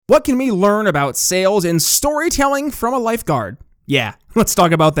What can we learn about sales and storytelling from a lifeguard? Yeah, let's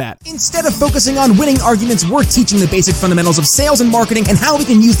talk about that. Instead of focusing on winning arguments, we're teaching the basic fundamentals of sales and marketing and how we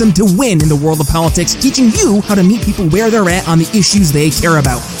can use them to win in the world of politics, teaching you how to meet people where they're at on the issues they care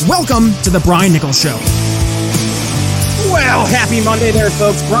about. Welcome to The Brian Nichols Show. Well, happy Monday there,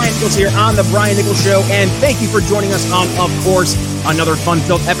 folks. Brian Nichols here on The Brian Nichols Show, and thank you for joining us on, of course, another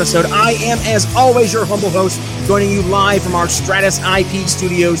fun-filled episode. I am, as always, your humble host, joining you live from our Stratus IP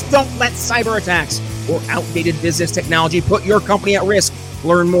studios. Don't let cyber attacks or outdated business technology put your company at risk.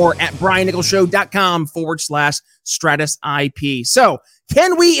 Learn more at briannicholsshow.com/Stratus IP. So,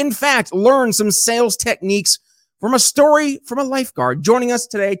 can we, in fact, learn some sales techniques from a story from a lifeguard? Joining us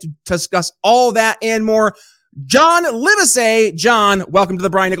today to discuss all that and more, John Livesay. John, welcome to the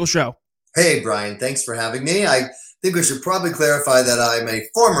Brian Nichols Show. Hey, Brian. Thanks for having me. I think we should probably clarify that I'm a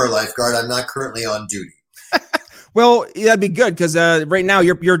former lifeguard. I'm not currently on duty. Well, that'd be good because right now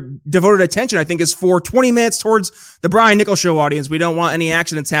your devoted attention, I think, is for 20 minutes towards the Brian Nichols Show audience. We don't want any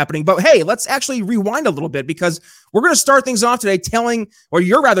accidents happening. But hey, let's actually rewind a little bit because we're going to start things off today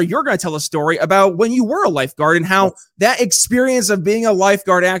you're going to tell a story about when you were a lifeguard and how that experience of being a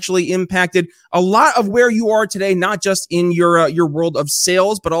lifeguard actually impacted a lot of where you are today, not just in your world of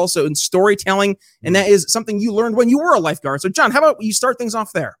sales, but also in storytelling. And that is something you learned when you were a lifeguard. So, John, how about you start things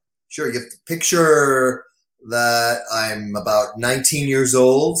off there? Sure. You have to picture that I'm about 19 years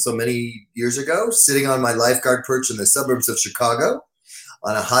old, so many years ago, sitting on my lifeguard perch in the suburbs of Chicago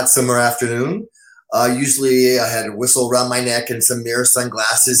on a hot summer afternoon. Usually I had a whistle around my neck and some mirror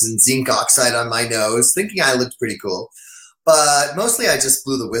sunglasses and zinc oxide on my nose, thinking I looked pretty cool. But mostly I just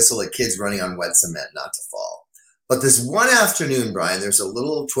blew the whistle at kids running on wet cement not to fall. But this one afternoon, Brian, there's a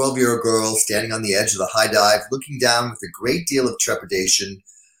little 12-year-old girl standing on the edge of the high dive, looking down with a great deal of trepidation.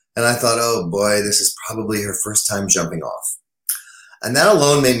 And I thought, oh boy, this is probably her first time jumping off. And that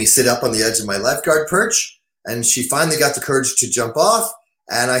alone made me sit up on the edge of my lifeguard perch. And she finally got the courage to jump off.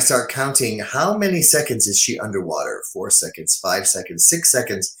 And I start counting how many seconds is she underwater? 4 seconds, 5 seconds, 6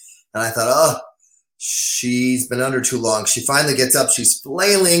 seconds. And I thought, oh, she's been under too long. She finally gets up. She's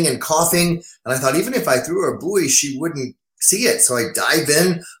flailing and coughing. And I thought, even if I threw her a buoy, she wouldn't see it. So I dive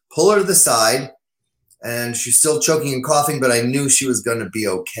in, pull her to the side. And she's still choking and coughing, but I knew she was going to be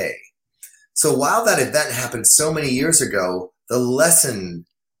okay. So while that event happened so many years ago, the lesson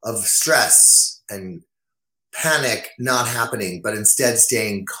of stress and panic not happening, but instead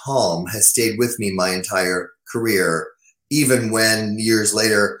staying calm has stayed with me my entire career. Even when years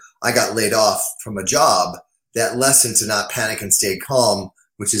later I got laid off from a job, that lesson to not panic and stay calm,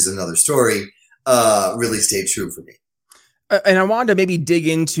 which is another story, really stayed true for me. And I wanted to maybe dig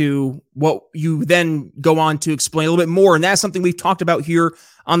into what you then go on to explain a little bit more. And that's something we've talked about here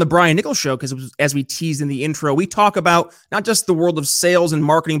on the Brian Nichols Show, because as we teased in the intro, we talk about not just the world of sales and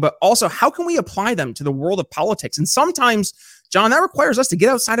marketing, but also how can we apply them to the world of politics. And sometimes, John, that requires us to get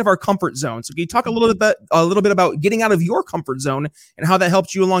outside of our comfort zone. So can you talk a little bit about getting out of your comfort zone and how that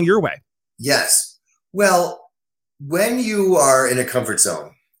helped you along your way? Yes. Well, when you are in a comfort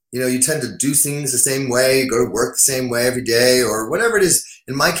zone, you tend to do things the same way, go to work the same way every day, or whatever it is.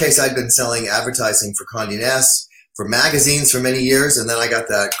 In my case, I'd been selling advertising for Condé Nast, for magazines for many years. And then I got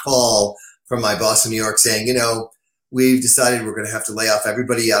that call from my boss in New York saying, we've decided we're going to have to lay off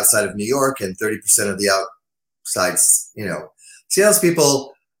everybody outside of New York and 30% of the outside,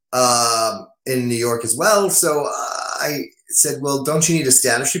 salespeople in New York as well. So I said, well, don't you need a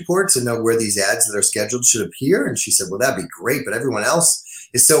status report to know where these ads that are scheduled should appear? And she said, well, that'd be great, but everyone else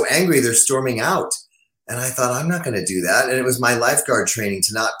is so angry they're storming out. And I thought, I'm not going to do that. And it was my lifeguard training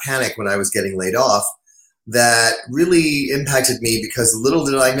to not panic when I was getting laid off that really impacted me, because little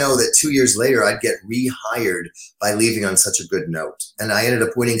did I know that 2 years later I'd get rehired by leaving on such a good note. And I ended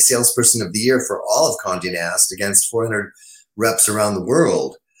up winning Salesperson of the Year for all of Condé Nast against 400 reps around the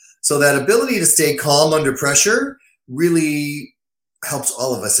world. So that ability to stay calm under pressure really helps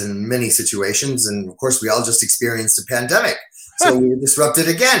all of us in many situations. And of course, we all just experienced a pandemic. So we were disrupted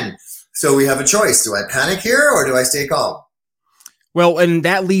again. So we have a choice. Do I panic here or do I stay calm? Well, and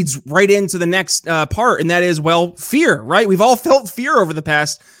that leads right into the next part, and that is, fear, right? We've all felt fear over the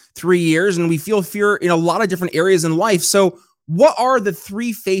past 3 years, and we feel fear in a lot of different areas in life. So what are the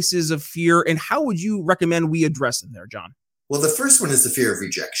three faces of fear, and how would you recommend we address them there, John? Well, the first one is the fear of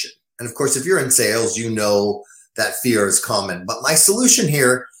rejection. And of course, if you're in sales, you know that fear is common. But my solution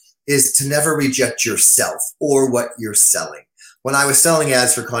here is to never reject yourself or what you're selling. When I was selling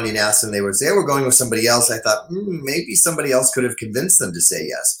ads for Condé Nast and they would say, we're going with somebody else, I thought, maybe somebody else could have convinced them to say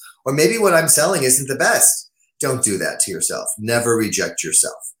yes. Or maybe what I'm selling isn't the best. Don't do that to yourself. Never reject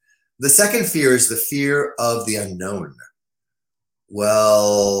yourself. The second fear is the fear of the unknown.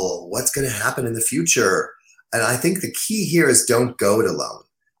 well, what's going to happen in the future? And I think the key here is don't go it alone.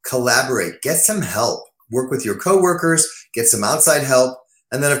 Collaborate, get some help, work with your coworkers, get some outside help.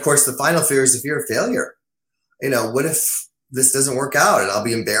 And then, of course, the final fear is the fear of failure. What if this doesn't work out and I'll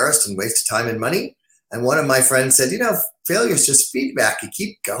be embarrassed and waste time and money? And one of my friends said, failure is just feedback. You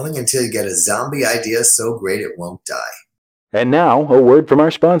keep going until you get a zombie idea so great it won't die. And now, a word from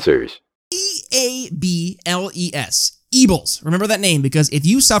our sponsors. EABLES. Ebles. Remember that name, because if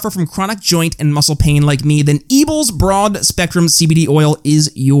you suffer from chronic joint and muscle pain like me, then Ebles Broad Spectrum CBD Oil is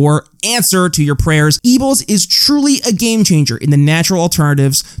your answer to your prayers. Ebles is truly a game changer in the natural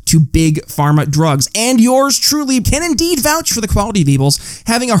alternatives to big pharma drugs. And yours truly can indeed vouch for the quality of Ebles.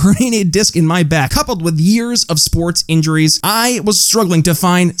 Having a herniated disc in my back, coupled with years of sports injuries, I was struggling to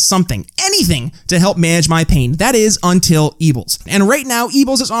find anything to help manage my pain. That is until Ebles. And right now,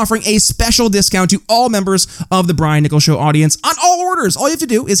 Ebles is offering a special discount to all members of the Brian Nichols Show audience on all orders. All you have to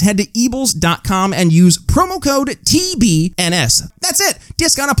do is head to ebles.com and use promo code TBNS. That's it.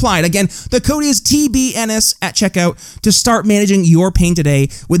 Discount applied. Again, the code is TBNS at checkout to start managing your pain today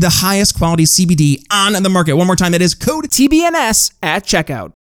with the highest quality CBD on the market. One more time, that is code TBNS at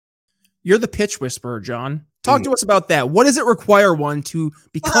checkout. You're the pitch whisperer, John. Talk to us about that. What does it require one to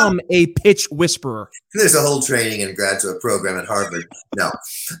become a pitch whisperer? There's a whole training and graduate program at Harvard. No.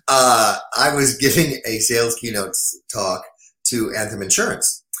 I was giving a sales keynote talk to Anthem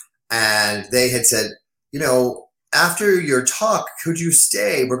Insurance, and they had said, after your talk, could you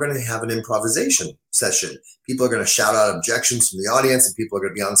stay? We're going to have an improvisation session. People are going to shout out objections from the audience, and people are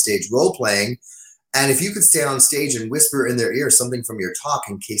going to be on stage role-playing. And if you could stay on stage and whisper in their ear something from your talk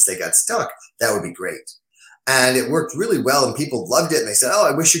in case they got stuck, that would be great. And it worked really well, and people loved it. And they said,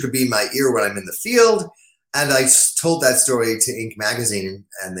 I wish you could be in my ear when I'm in the field. And I told that story to Inc. magazine,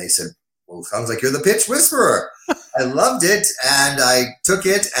 and they said, well, sounds like you're the pitch whisperer. I loved it, and I took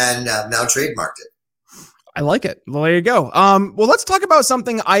it and now trademarked it. I like it. Well, there you go. Well, let's talk about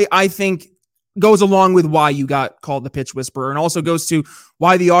something I think goes along with why you got called the pitch whisperer, and also goes to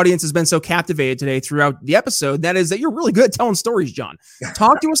why the audience has been so captivated today throughout the episode. That is that you're really good at telling stories, John.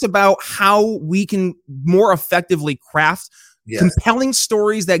 Talk to us about how we can more effectively craft compelling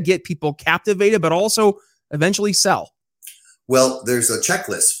stories that get people captivated, but also eventually sell. Well, there's a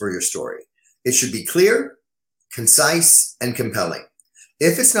checklist for your story. It should be clear, concise, and compelling.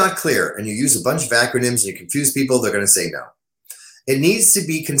 If it's not clear and you use a bunch of acronyms and you confuse people, they're going to say no. It needs to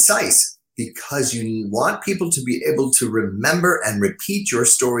be concise, because you want people to be able to remember and repeat your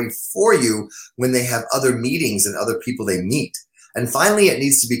story for you when they have other meetings and other people they meet. And finally, it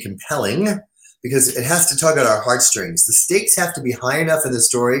needs to be compelling, because it has to tug at our heartstrings. The stakes have to be high enough in the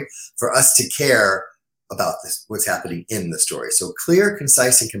story for us to care about what's happening in the story. So clear,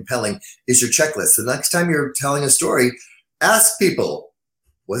 concise, and compelling is your checklist. The next time you're telling a story, ask people,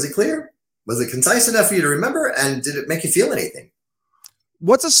 was it clear? Was it concise enough for you to remember? And did it make you feel anything?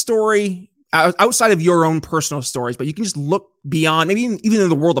 What's a story outside of your own personal stories, but you can just look beyond, maybe even in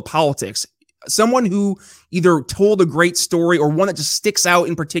the world of politics, someone who either told a great story or one that just sticks out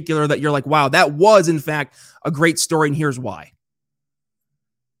in particular that you're like, wow, that was in fact a great story, and here's why?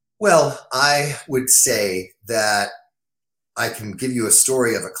 Well, I would say that I can give you a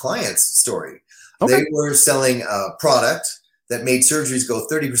story of a client's story. Okay. They were selling a product that made surgeries go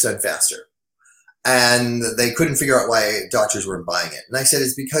 30% faster. And they couldn't figure out why doctors weren't buying it. And I said,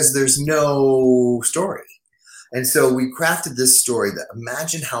 it's because there's no story. And so we crafted this story that,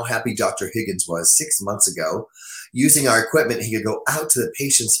 imagine how happy Dr. Higgins was 6 months ago. Using our equipment, he could go out to the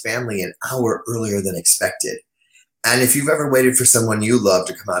patient's family an hour earlier than expected. And if you've ever waited for someone you love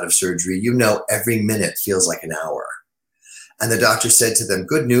to come out of surgery, you know every minute feels like an hour. And the doctor said to them,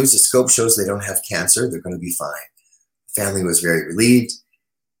 good news, the scope shows they don't have cancer. They're going to be fine. The family was very relieved.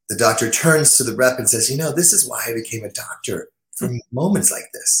 The doctor turns to the rep and says, this is why I became a doctor, for moments like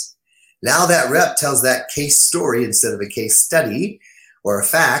this. Now that rep tells that case story instead of a case study or a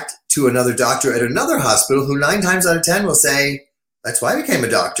fact to another doctor at another hospital who 9 times out of 10 will say, that's why I became a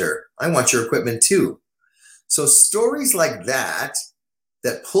doctor. I want your equipment too. So stories like that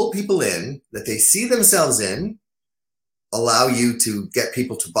pull people in, that they see themselves in, allow you to get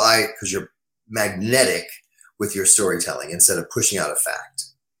people to buy because you're magnetic with your storytelling instead of pushing out a fact.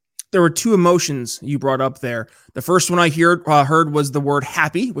 There were 2 emotions you brought up there. The first one I heard was the word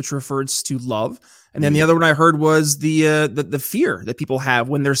happy, which refers to love. And then the other one I heard was the fear that people have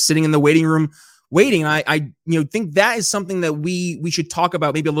when they're sitting in the waiting room waiting. I think that is something that we should talk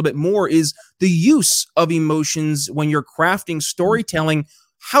about maybe a little bit more, is the use of emotions when you're crafting storytelling.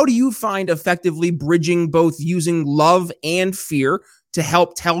 How do you find effectively bridging both using love and fear to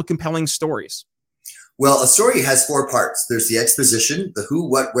help tell compelling stories? Well, a story has four parts. There's the exposition, the who,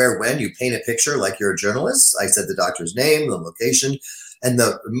 what, where, when. You paint a picture like you're a journalist. I said the doctor's name, the location, and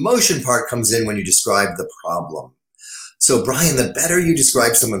the emotion part comes in when you describe the problem. So, Brian, the better you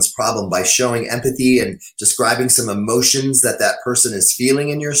describe someone's problem by showing empathy and describing some emotions that that person is feeling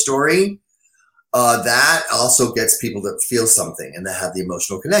in your story, that also gets people to feel something and to have the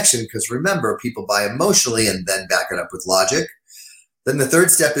emotional connection. Because remember, people buy emotionally and then back it up with logic. Then the third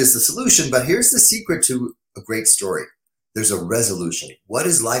step is the solution. But here's the secret to a great story. There's a resolution. What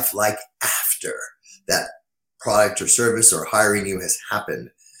is life like after that product or service or hiring you has happened?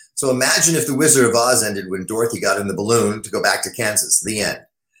 So imagine if The Wizard of Oz ended when Dorothy got in the balloon to go back to Kansas, the end.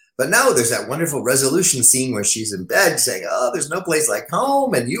 But no, there's that wonderful resolution scene where she's in bed saying, oh, there's no place like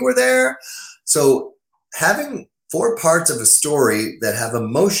home, and you were there. So having four parts of a story that have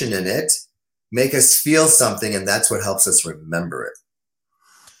emotion in it make us feel something, and that's what helps us remember it.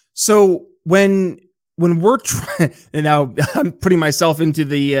 So when we're trying, and now I'm putting myself into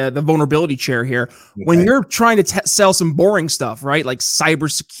the vulnerability chair here. Okay. When you're trying to sell some boring stuff, right? Like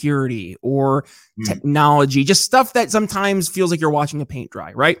cybersecurity or technology, just stuff that sometimes feels like you're watching a paint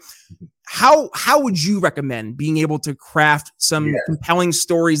dry, right? How would you recommend being able to craft some compelling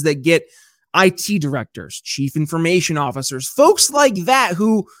stories that get IT directors, chief information officers, folks like that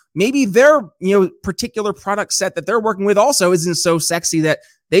who maybe their particular product set that they're working with also isn't so sexy that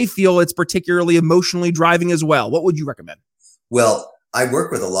they feel it's particularly emotionally driving as well? What would you recommend? Well, I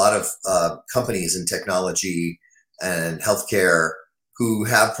work with a lot of companies in technology and healthcare who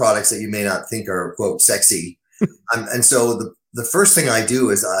have products that you may not think are, quote, sexy. And so the first thing I do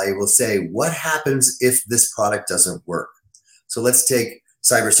is I will say, what happens if this product doesn't work? So let's take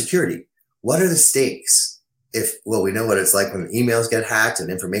cybersecurity. What are the stakes? We know what it's like when emails get hacked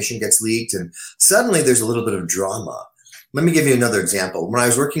and information gets leaked, and suddenly there's a little bit of drama. Let me give you another example. When I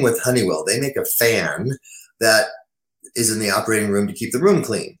was working with Honeywell, they make a fan that is in the operating room to keep the room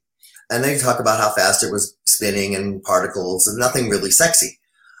clean. And they talk about how fast it was spinning and particles and nothing really sexy.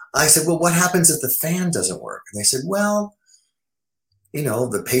 I said, well, what happens if the fan doesn't work? And they said, well,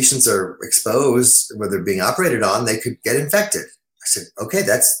 the patients are exposed where they're being operated on, they could get infected. I said, okay,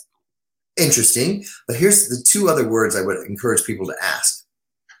 that's interesting. But here's the two other words I would encourage people to ask.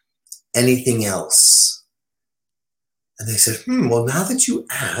 Anything else? And they said, well, now that you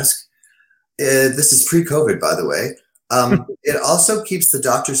ask, this is pre-COVID, by the way, it also keeps the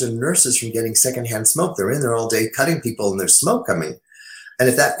doctors and nurses from getting secondhand smoke. They're in there all day cutting people and there's smoke coming. And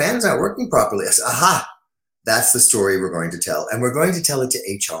if that fan's not working properly, I said, aha, that's the story we're going to tell. And we're going to tell it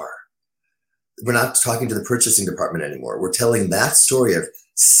to HR. We're not talking to the purchasing department anymore. We're telling that story of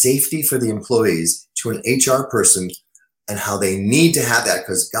safety for the employees to an HR person and how they need to have that,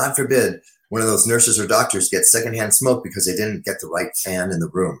 because God forbid one of those nurses or doctors gets secondhand smoke because they didn't get the right fan in the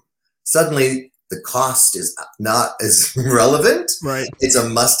room. Suddenly, the cost is not as relevant. Right. It's a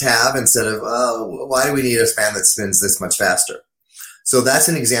must-have instead of, oh, why do we need a fan that spins this much faster? So that's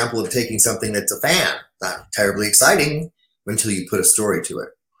an example of taking something that's a fan, not terribly exciting until you put a story to it.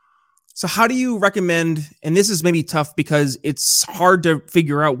 So how do you recommend, and this is maybe tough because it's hard to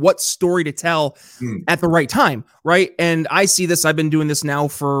figure out what story to tell at the right time, right? And I see this, I've been doing this now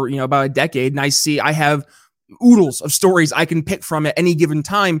for, about a decade, and I have oodles of stories I can pick from at any given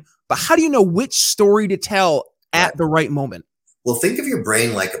time, but how do you know which story to tell at the right moment? Well, think of your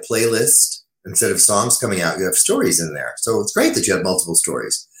brain like a playlist. Instead of songs coming out, you have stories in there. So it's great that you have multiple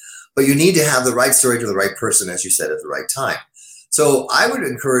stories, but you need to have the right story to the right person, as you said, at the right time. So I would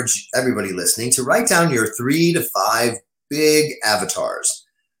encourage everybody listening to write down your 3 to 5 big avatars.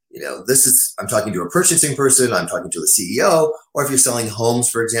 I'm talking to a purchasing person, I'm talking to a CEO, or if you're selling homes,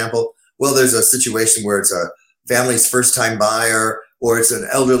 for example, well, there's a situation where it's a family's first time buyer, or it's an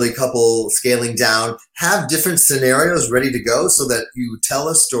elderly couple scaling down. Have different scenarios ready to go so that you tell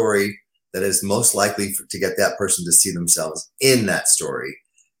a story that is most likely to get that person to see themselves in that story.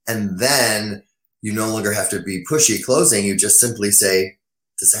 And then you no longer have to be pushy closing. You just simply say,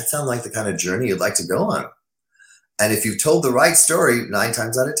 does that sound like the kind of journey you'd like to go on? And if you've told the right story, 9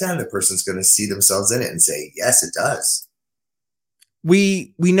 times out of 10, the person's going to see themselves in it and say, yes, it does.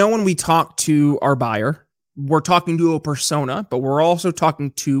 We know when we talk to our buyer, we're talking to a persona, but we're also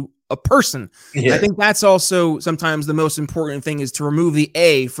talking to a person. Yeah. I think that's also sometimes the most important thing, is to remove the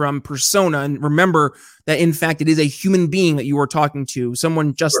A from persona and remember that in fact it is a human being that you are talking to,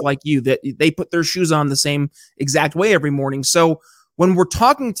 someone just like you, that they put their shoes on the same exact way every morning. So when we're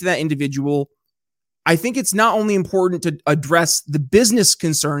talking to that individual, I think it's not only important to address the business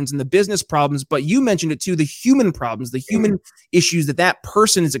concerns and the business problems, but you mentioned it too, the human problems, the human issues that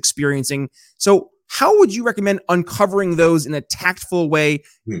person is experiencing. So How would you recommend uncovering those in a tactful way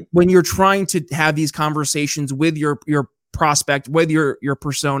when you're trying to have these conversations with your prospect, with your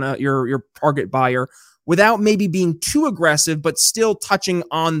persona, your target buyer, without maybe being too aggressive, but still touching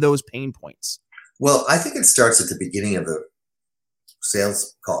on those pain points? Well, I think it starts at the beginning of the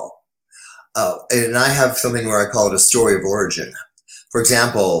sales call. And I have something where I call it a story of origin. For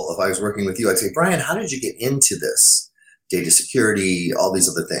example, if I was working with you, I'd say, Brian, how did you get into this? Data security, all these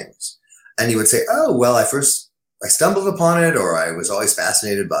other things. And you would say, oh, well, I stumbled upon it, or I was always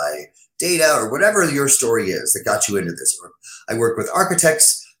fascinated by data, or whatever your story is that got you into this. Or I work with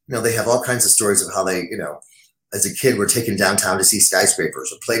architects. They have all kinds of stories of how they, as a kid, were taken downtown to see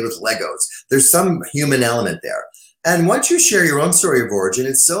skyscrapers or played with Legos. There's some human element there. And once you share your own story of origin,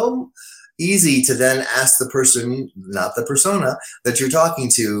 it's so easy to then ask the person, not the persona that you're talking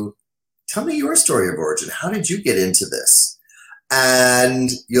to, tell me your story of origin. How did you get into this? And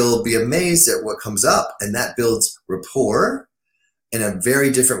you'll be amazed at what comes up. And that builds rapport in a very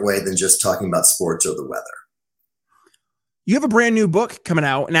different way than just talking about sports or the weather. You have a brand new book coming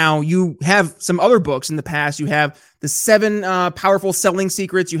out. Now, you have some other books in the past. You have the 7 powerful selling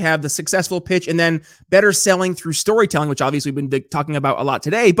secrets. You have the successful pitch, and then better selling through storytelling, which obviously we've been talking about a lot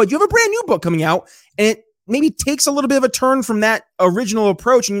today. But you have a brand new book coming out, and it maybe takes a little bit of a turn from that original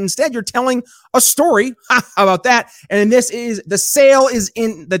approach. And instead, you're telling a story. How about that? And this is The Sale is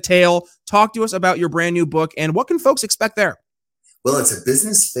in the Tail. Talk to us about your brand new book, and what can folks expect there? Well, it's a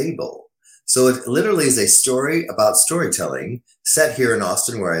business fable. So it literally is a story about storytelling set here in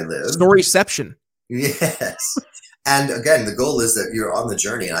Austin, where I live. Storyception. Yes. And again, the goal is that you're on the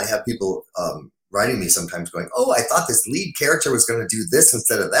journey. And I have people writing me sometimes going, oh, I thought this lead character was going to do this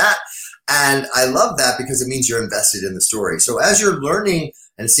instead of that. And I love that because it means you're invested in the story. So as you're learning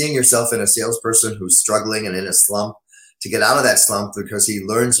and seeing yourself in a salesperson who's struggling and in a slump, to get out of that slump because he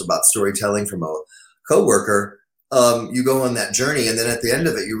learns about storytelling from a coworker, you go on that journey, and then at the end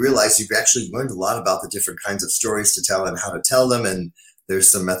of it, you realize you've actually learned a lot about the different kinds of stories to tell and how to tell them, and there's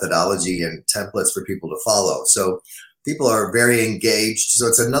some methodology and templates for people to follow. So people are very engaged. So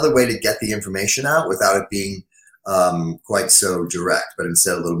it's another way to get the information out without it being quite so direct, but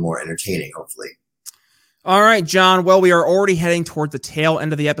instead a little more entertaining, hopefully. All right, John. Well, we are already heading toward the tail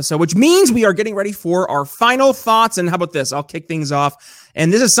end of the episode, which means we are getting ready for our final thoughts. And how about this? I'll kick things off.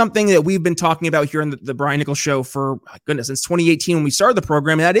 And this is something that we've been talking about here in the Brian Nichols Show for, goodness, since 2018 when we started the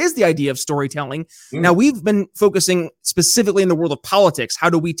program. And that is the idea of storytelling. Now, we've been focusing specifically in the world of politics. How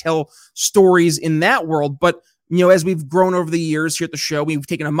do we tell stories in that world? But as we've grown over the years here at the show, we've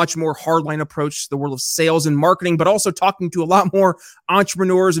taken a much more hardline approach to the world of sales and marketing, but also talking to a lot more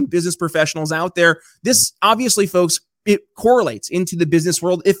entrepreneurs and business professionals out there. This obviously, folks, it correlates into the business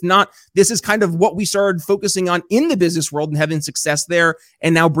world. If not, this is kind of what we started focusing on in the business world and having success there,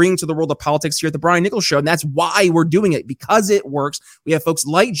 and now bringing to the world of politics here at the Brian Nichols Show. And that's why we're doing it, because it works. We have folks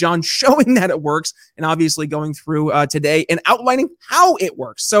like John showing that it works, and obviously going through today and outlining how it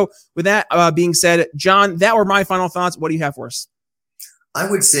works. So with that being said, John, that were my final thoughts. What do you have for us? I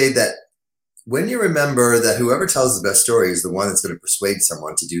would say that when you remember that whoever tells the best story is the one that's going to persuade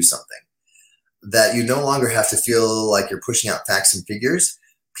someone to do something, that you no longer have to feel like you're pushing out facts and figures.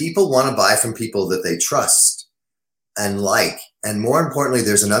 People want to buy from people that they trust and like. And more importantly,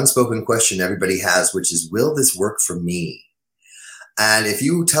 there's an unspoken question everybody has, which is, will this work for me? And if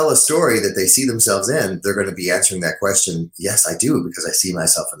you tell a story that they see themselves in, they're going to be answering that question. Yes, I do, because I see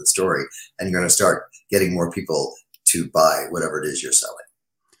myself in the story. And you're going to start getting more people to buy whatever it is you're selling.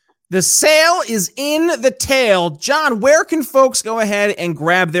 The Sale is in the Tail. John, where can folks go ahead and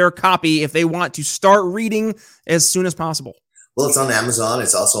grab their copy if they want to start reading as soon as possible? Well, it's on Amazon.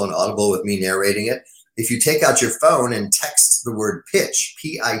 It's also on Audible with me narrating it. If you take out your phone and text the word pitch,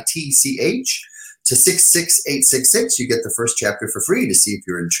 P-I-T-C-H, to 66866, you get the first chapter for free to see if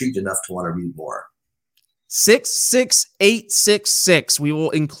you're intrigued enough to want to read more. 66866. We will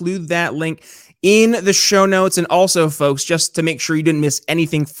include that link in the show notes. And also, folks, just to make sure you didn't miss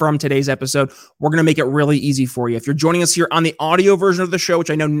anything from today's episode, we're going to make it really easy for you. If you're joining us here on the audio version of the show, which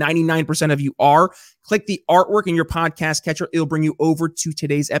I know 99% of you are, click the artwork in your podcast catcher. It'll bring you over to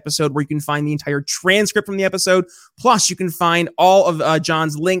today's episode, where you can find the entire transcript from the episode. Plus, you can find all of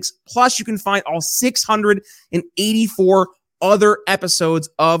John's links. Plus, you can find all 684 other episodes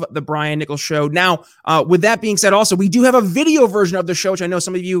of the Brian Nichols Show. Now, with that being said, also, we do have a video version of the show, which I know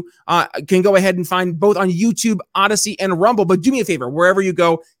some of you can go ahead and find both on YouTube, Odyssey, and Rumble. But do me a favor, wherever you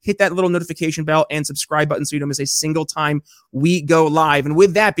go, hit that little notification bell and subscribe button so you don't miss a single time we go live. And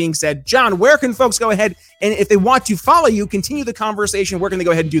with that being said, John, where can folks go ahead, and if they want to follow you, continue the conversation, where can they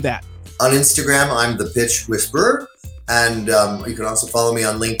go ahead and do that? On Instagram, I'm the Pitch Whisperer. And you can also follow me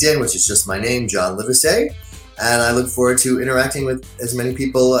on LinkedIn, which is just my name, John Livesay. And I look forward to interacting with as many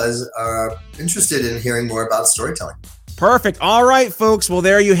people as are interested in hearing more about storytelling. Perfect. All right, folks. Well,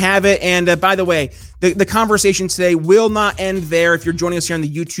 there you have it. And by the way, the conversation today will not end there. If you're joining us here on the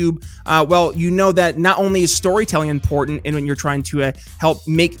YouTube, well, you know that not only is storytelling important and when you're trying to help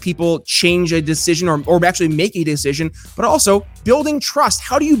make people change a decision or actually make a decision, but also building trust.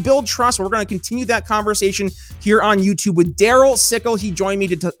 How do you build trust? We're going to continue that conversation here on YouTube with Daryl Sickle. He joined me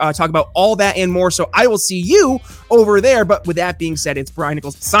to talk about all that and more. So I will see you over there. But with that being said, it's Brian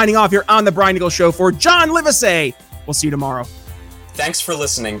Nichols signing off here on The Brian Nichols Show for John Livesay. We'll see you tomorrow. Thanks for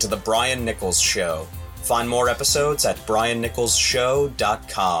listening to The Brian Nichols Show. Find more episodes at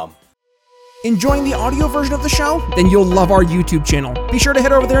briannicholsshow.com. Enjoying the audio version of the show? Then you'll love our YouTube channel. Be sure to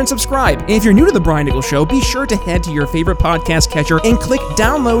head over there and subscribe. And if you're new to The Brian Nichols Show, be sure to head to your favorite podcast catcher and click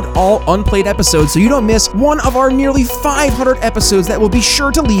download all unplayed episodes so you don't miss one of our nearly 500 episodes that will be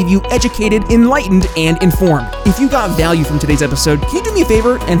sure to leave you educated, enlightened, and informed. If you got value from today's episode, can you do me a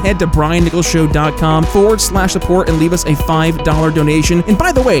favor and head to briannicholsshow.com/support and leave us a $5 donation? And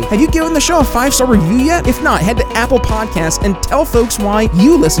by the way, have you given the show a 5-star review yet? If not, head to Apple Podcasts and tell folks why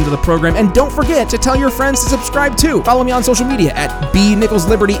you listen to the program, and don't forget to tell your friends to subscribe too. Follow me on social media at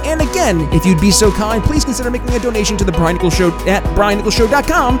 @BNicholsLiberty. And again, if you'd be so kind, please consider making a donation to The Brian Nichols Show at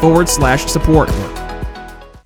briannicholsshow.com/support.